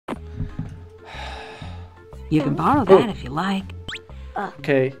You can borrow that if you like.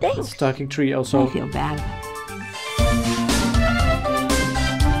 Okay, it's talking tree also. I feel bad.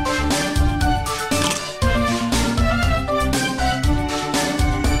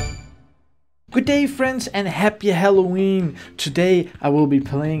 Good day friends and happy Halloween! Today I will be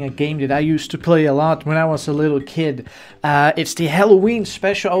playing a game that I used to play a lot when I was a little kid. It's the Halloween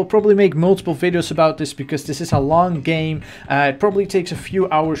special. I'll probably make multiple videos about this because this is a long game. It probably takes a few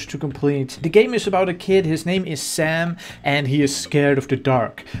hours to complete. The game is about a kid, his name is Sam, and he is scared of the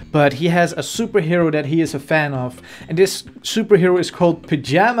dark. But he has a superhero that he is a fan of, and this superhero is called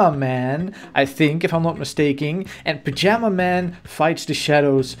Pajama Man, I think, if I'm not mistaken. And Pajama Man fights the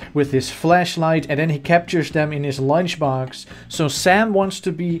shadows with his flashlight, and then he captures them in his lunchbox. So Sam wants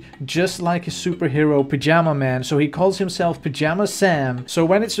to be just like his superhero Pajama Man, so he calls himself Pajama Sam. So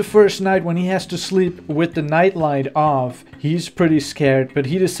when it's the first night when he has to sleep with the nightlight off, he's pretty scared, but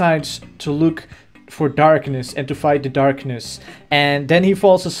he decides to look for darkness and to fight the darkness. And then he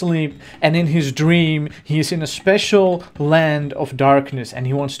falls asleep, and in his dream he is in a special land of darkness and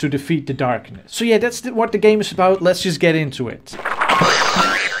he wants to defeat the darkness. So yeah, that's what the game is about. Let's just get into it.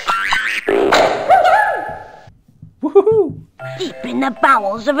 Woohoo! Deep in the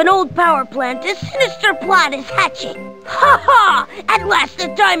bowels of an old power plant, a sinister plot is hatching. Ha ha! At last the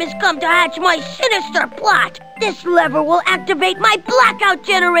time has come to hatch my sinister plot. This lever will activate my blackout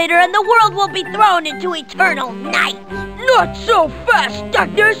generator and the world will be thrown into eternal night. Not so fast,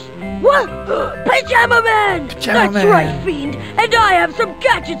 darkness! What? Pajama Man! That's right, fiend! And I have some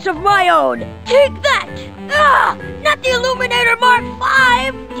gadgets of my own! Take that! Ah! Not the Illuminator Mark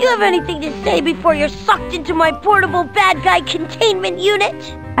V! Do you have anything to say before you're sucked into my portable bad guy containment unit?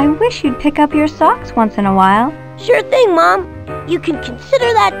 I wish you'd pick up your socks once in a while. Sure thing, Mom. You can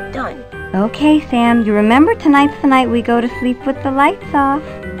consider that done. Okay, Sam, you remember tonight's the night we go to sleep with the lights off.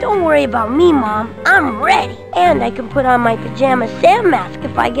 Don't worry about me, Mom. I'm ready. And I can put on my Pajama Sam mask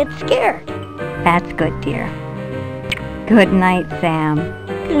if I get scared. That's good, dear. Good night, Sam.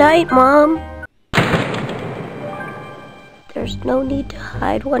 Good night, Mom. There's no need to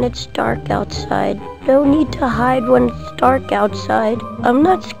hide when it's dark outside. No need to hide when it's dark outside. I'm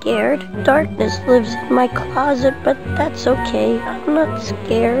not scared. Darkness lives in my closet, but that's okay. I'm not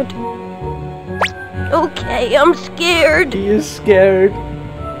scared. Okay, I'm scared. He is scared.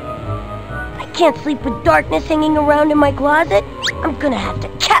 I can't sleep with darkness hanging around in my closet. I'm gonna have to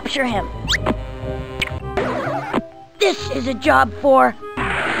capture him. This is a job for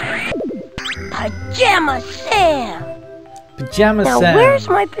Pajama Sam. Pajama Sam. Now where's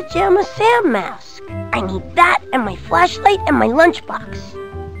my Pajama Sam mask? I need that and my flashlight and my lunchbox.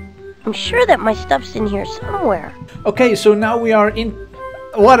 I'm sure that my stuff's in here somewhere. Okay, so now we are in...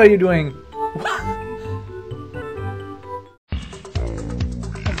 What are you doing?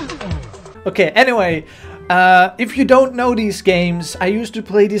 Okay, anyway, if you don't know these games, I used to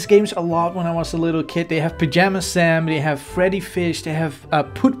play these games a lot when I was a little kid. They have Pajama Sam, they have Freddy Fish, they have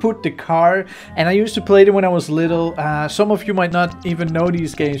Put the Car, and I used to play them when I was little. Some of you might not even know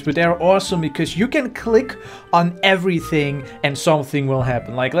these games, but they're awesome because you can click on everything and something will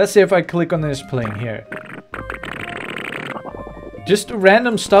happen. Like, let's say if I click on this plane here. Just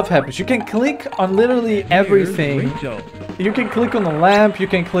random stuff happens. You can click on literally everything. You can click on the lamp, you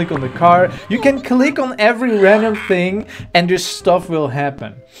can click on the car, you can click on every random thing and just stuff will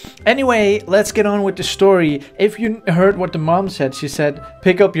happen. Anyway, let's get on with the story. If you heard what the mom said, she said,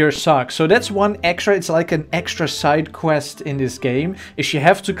 pick up your socks. So that's one extra, it's like an extra side quest in this game, is you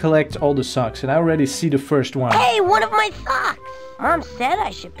have to collect all the socks. And I already see the first one. Hey, one of my socks! Mom said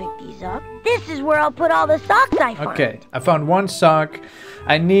I should pick these up. This is where I'll put all the socks I find. Okay, I found one sock.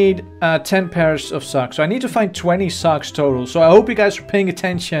 I need 10 pairs of socks. So I need to find 20 socks total. So I hope you guys are paying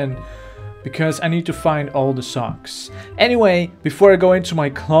attention because I need to find all the socks. Anyway, before I go into my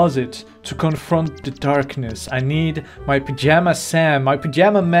closet to confront the darkness, I need my Pajama Sam, my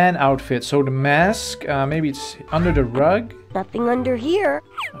Pajama Man outfit. So the mask, maybe it's under the rug? Nothing under here.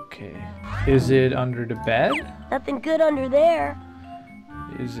 Okay. Is it under the bed? Nothing good under there.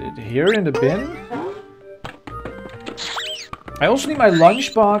 Is it here in the bin? I also need my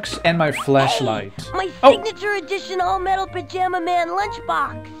lunchbox and my flashlight. Hey, my signature edition all-metal Pajama Man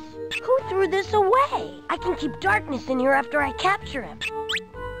lunchbox. Who threw this away? I can keep darkness in here after I capture him.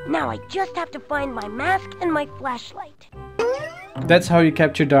 Now I just have to find my mask and my flashlight. That's how you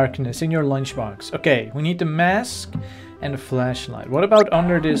capture darkness, in your lunchbox. Okay, we need the mask and the flashlight. What about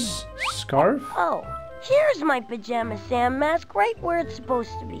under this scarf? Oh, here's my Pajama Sam mask right where it's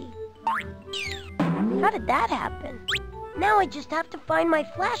supposed to be. How did that happen? Now I just have to find my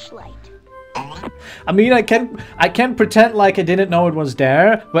flashlight. I mean, I can pretend like I didn't know it was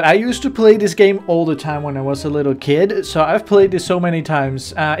there, but I used to play this game all the time when I was a little kid, so I've played this so many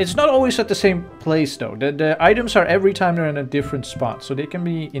times. It's not always at the same place though. The items are every time they're in a different spot, so they can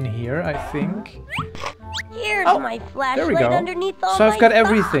be in here, I think. Here's my flashlight there we go. underneath all So I've got my stuff.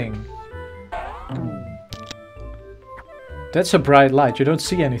 everything. That's a bright light, you don't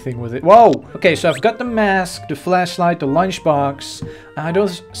see anything with it. Whoa! Okay, so I've got the mask, the flashlight, the lunchbox. I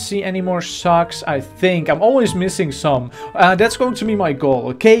don't see any more socks, I think. I'm always missing some. That's going to be my goal,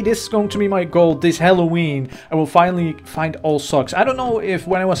 okay? This is going to be my goal this Halloween. I will finally find all socks. I don't know if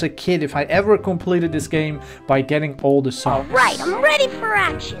when I was a kid, if I ever completed this game by getting all the socks. Alright, I'm ready for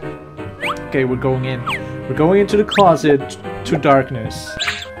action. Okay, we're going in. We're going into the closet to darkness.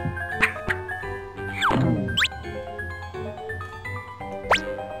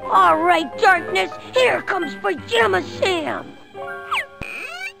 Alright, darkness, here comes Pajama Sam!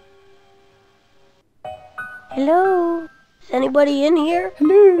 Hello? Is anybody in here?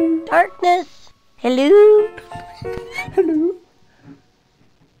 Hello? Darkness? Hello? Hello?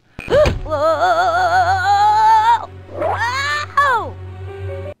 Whoa! Wow!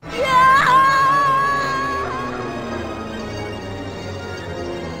 No!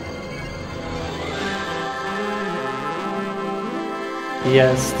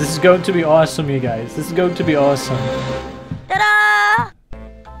 Yes, this is going to be awesome, you guys. This is going to be awesome. Ta-da!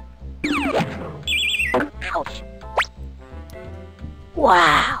 Ouch.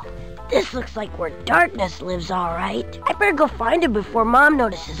 Wow, this looks like where darkness lives, all right. I better go find him before Mom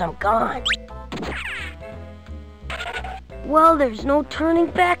notices I'm gone. Well, there's no turning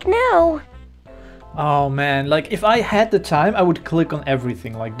back now. Oh man, like if I had the time, I would click on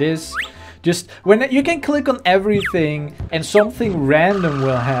everything like this. Just when you can click on everything and something random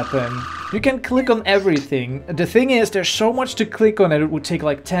will happen. You can click on everything. The thing is, there's so much to click on that it would take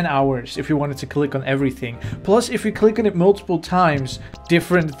like 10 hours if you wanted to click on everything. Plus, if you click on it multiple times,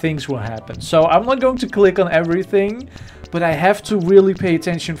 different things will happen. So I'm not going to click on everything, but I have to really pay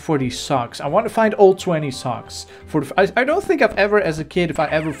attention for these socks. I want to find all 20 socks. I don't think I've ever, as a kid, if I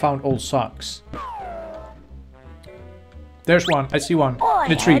ever found all socks. There's one. I see one. Oh, in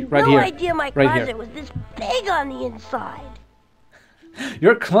the tree, right here. I had no idea my closet was this big on the inside.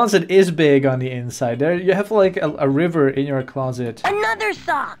 Your closet is big on the inside. There, you have like a river in your closet. Another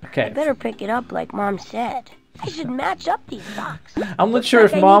sock. Okay. I better pick it up like Mom said. I should match up these socks. I'm not sure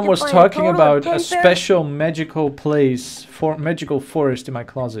if Mom was talking about a special magical place, magical forest in my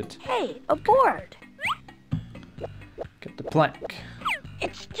closet. Hey, a board. Get the plank.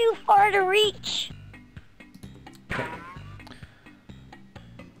 It's too far to reach. Okay.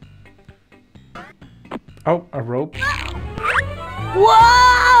 Oh, a rope.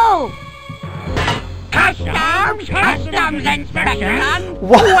 Whoa! Customs inspection.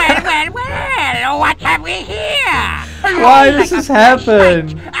 What? Well, what have we here? Why does this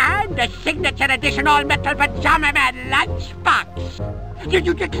happen? And a signature editional metal pajama man lunchbox. Did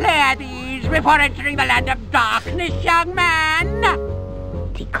you declare these before entering the land of darkness, young man?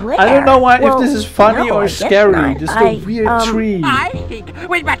 Declare? I don't know why, well, if this is funny no, or I guess scary. not. This is a weird tree. I think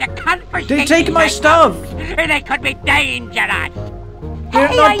we better confiscate They take my these stuff. items. They could be dangerous. They're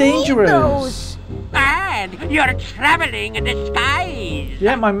Hey, not I need dangerous. those. And you're traveling in disguise.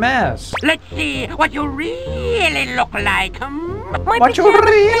 Yeah, my mask. Let's see what you really look like. My What you pajama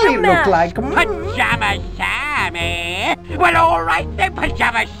really Sam look mask. like? Pajama Sam, eh? Well, all right then,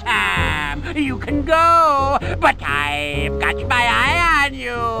 Pajama Sam. You can go, but I've got my eye on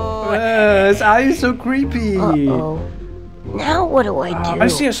you. His eye is so creepy. Uh-oh. Now what do I do? I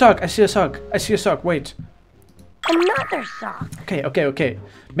see a sock. I see a sock. I see a sock. Wait. Another sock. Okay.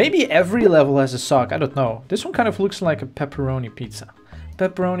 Maybe every level has a sock. I don't know. This one kind of looks like a pepperoni pizza.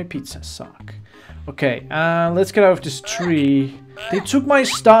 Pepperoni pizza sock. Okay, let's get out of this tree. They took my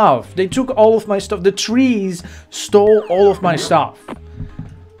stuff. They took all of my stuff. The trees stole all of my stuff.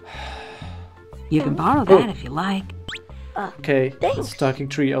 You can borrow that if you like. Okay, Thanks. it's talking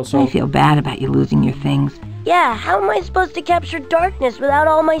tree I also. feel bad about you losing your things. Yeah, how am I supposed to capture darkness without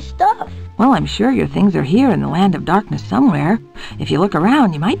all my stuff? Well, I'm sure your things are here in the land of darkness somewhere. If you look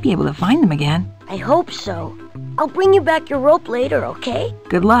around, you might be able to find them again. I hope so. I'll bring you back your rope later, okay?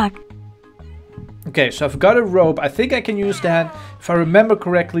 Good luck. Okay, so I've got a rope. I think I can use that, if I remember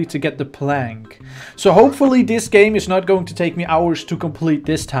correctly, to get the plank. So hopefully this game is not going to take me hours to complete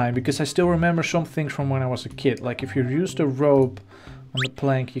this time, because I still remember some things from when I was a kid. Like if you use the rope on the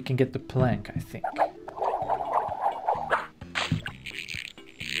plank, you can get the plank, I think.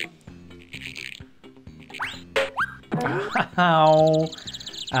 Ow.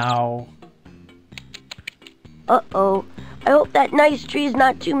 Ow. Uh-oh. I hope that nice tree's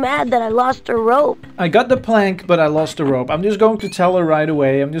not too mad that I lost her rope. I got the plank, but I lost the rope. I'm just going to tell her right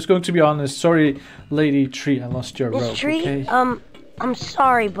away. I'm just going to be honest. Sorry, Lady Tree, I lost your rope. Miss Tree, okay? I'm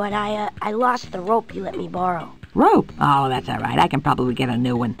sorry, but I lost the rope you let me borrow. Rope? Oh, that's all right. I can probably get a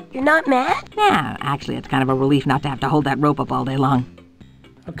new one. You're not mad? Yeah, actually, it's kind of a relief not to have to hold that rope up all day long.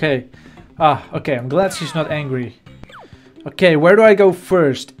 Okay. Okay, I'm glad she's not angry. Okay, where do I go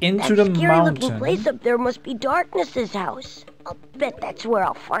first? Into the That scary-looking mountain. place up there must be Darkness's house. I'll bet that's where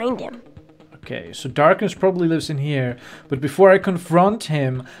I'll find him. Okay, so Darkness probably lives in here. But before I confront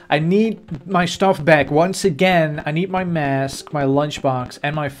him, I need my stuff back. Once again, I need my mask, my lunchbox,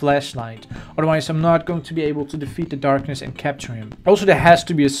 and my flashlight. Otherwise, I'm not going to be able to defeat the Darkness and capture him. Also, there has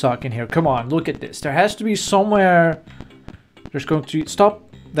to be a sock in here. Come on, look at this. There has to be somewhere... There's going to... Stop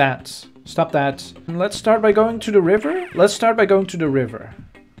that. Stop that. Let's start by going to the river. Let's start by going to the river.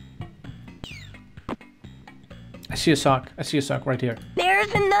 I see a sock. I see a sock right here.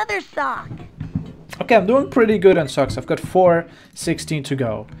 There's another sock. Okay, I'm doing pretty good on socks. I've got 4:16 to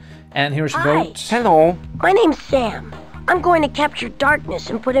go. And here's a Hi. boat. Hello. My name's Sam. I'm going to capture Darkness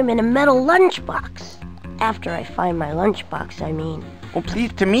and put him in a metal lunchbox. After I find my lunchbox, I mean. Oh,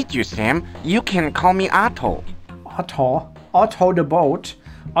 pleased to meet you, Sam. You can call me Otto. Otto. Otto the boat.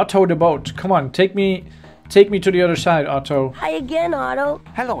 Otto the boat. Come on, take me to the other side, Otto. Hi again, Otto.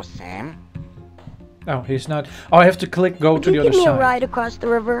 Hello, Sam. Oh, he's not. Oh, I have to click go to Can the you other give me a side. ride across the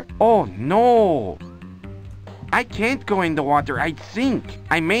river? Oh, no. I can't go in the water. I'd sink.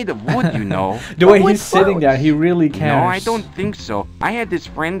 I made of wood, you know. The way But he's sitting floats. there, he really cares. No, I don't think so. I had this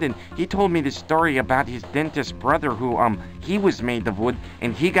friend and he told me the story about his dentist brother who, he was made of wood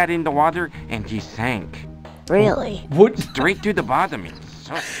and he got in the water and he sank. Really? Would Straight to the bottom. It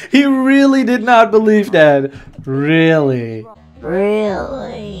sucked. he really did not believe that? Really?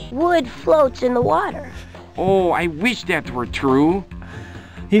 Really? Wood floats in the water. Oh, I wish that were true.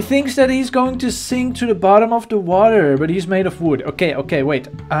 He thinks that he's going to sink to the bottom of the water, but he's made of wood. Okay, wait.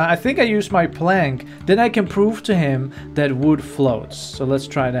 I think I used my plank. Then I can prove to him that wood floats. So let's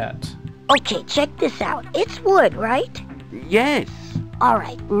try that. Okay, check this out. It's wood, right? Yes.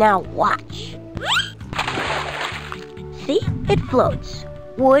 Alright, now watch. See? It floats.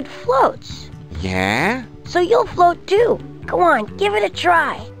 Wood floats. Yeah? So you'll float too. Go on, give it a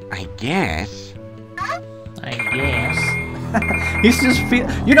try. I guess. I guess. He's just feel.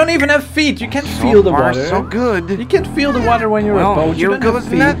 You don't even have feet. You can't So feel the far, water. so good. You can't feel the water when you're a Well, boat. You here don't have goes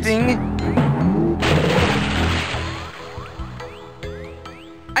feet. nothing.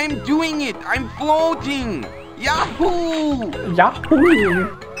 I'm doing it. I'm floating. Yahoo!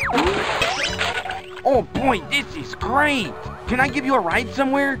 Yahoo! Oh boy, this is great. Can I give you a ride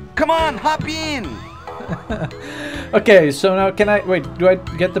somewhere? Come on, hop in. Okay, so now can I wait? Do I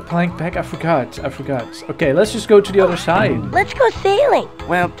get the plank back? I forgot. Okay, let's just go to the other side. Let's go sailing.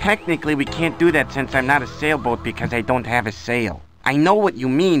 Well, technically we can't do that since I'm not a sailboat because I don't have a sail. I know what you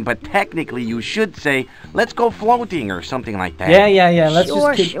mean, but technically you should say, let's go floating or something like that. Yeah. Let's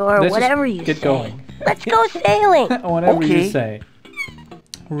Sure, just let's whatever just you get say. going. Let's go sailing. Whatever you Okay. say.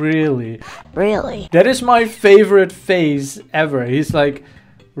 Really? Really? That is my favorite phase ever. He's like,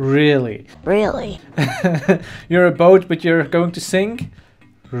 really? Really? You're a boat, but you're going to sink?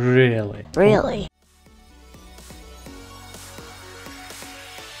 Really? Really?